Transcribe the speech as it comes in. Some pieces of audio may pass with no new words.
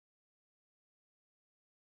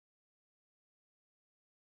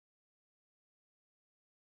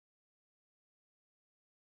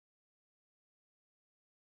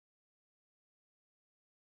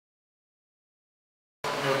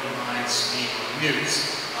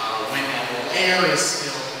news. When that will air is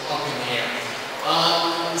still up in the air.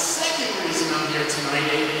 The second reason I'm here tonight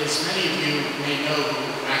is many of you may know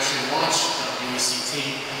who actually watched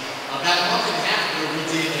WECT. About a month and a half ago, we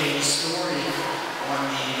did a story on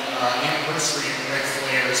the anniversary of Greg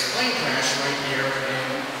Flair's plane crash right here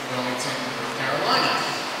in Wilmington, North Carolina.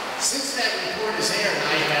 Since that report is aired,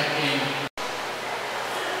 I have been...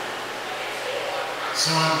 So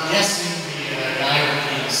I'm guessing the guy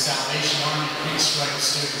with the Salvation Army pinstripe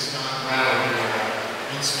suit is Don Broward,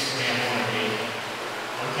 who Vince McMahon wanted to be.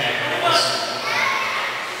 Okay.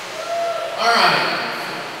 All right.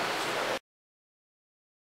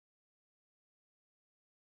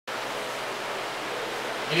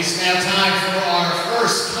 It is now time for our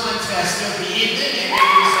first contest of the evening, and it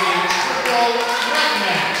is a triple threat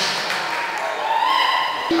match.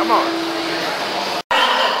 Come on.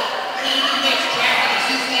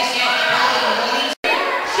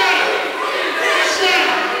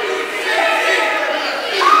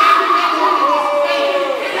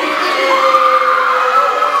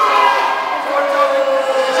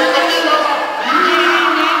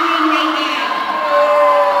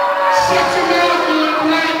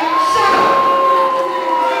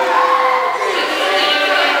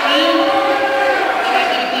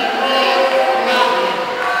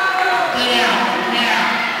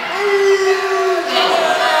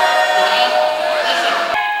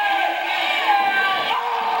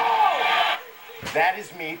 That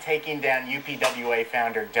is me taking down UPWA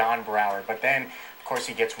founder Don Broward, but then, of course,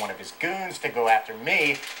 he gets one of his goons to go after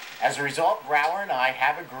me. As a result, Broward and I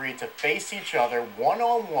have agreed to face each other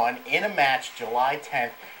one-on-one in a match July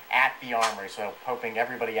 10th at the Armory. So hoping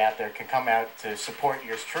everybody out there can come out to support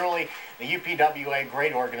yours truly. The UPWA,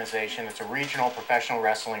 great organization. It's a regional professional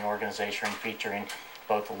wrestling organization featuring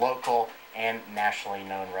both local and nationally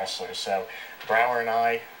known wrestlers. So Broward and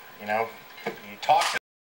I, you know, you talk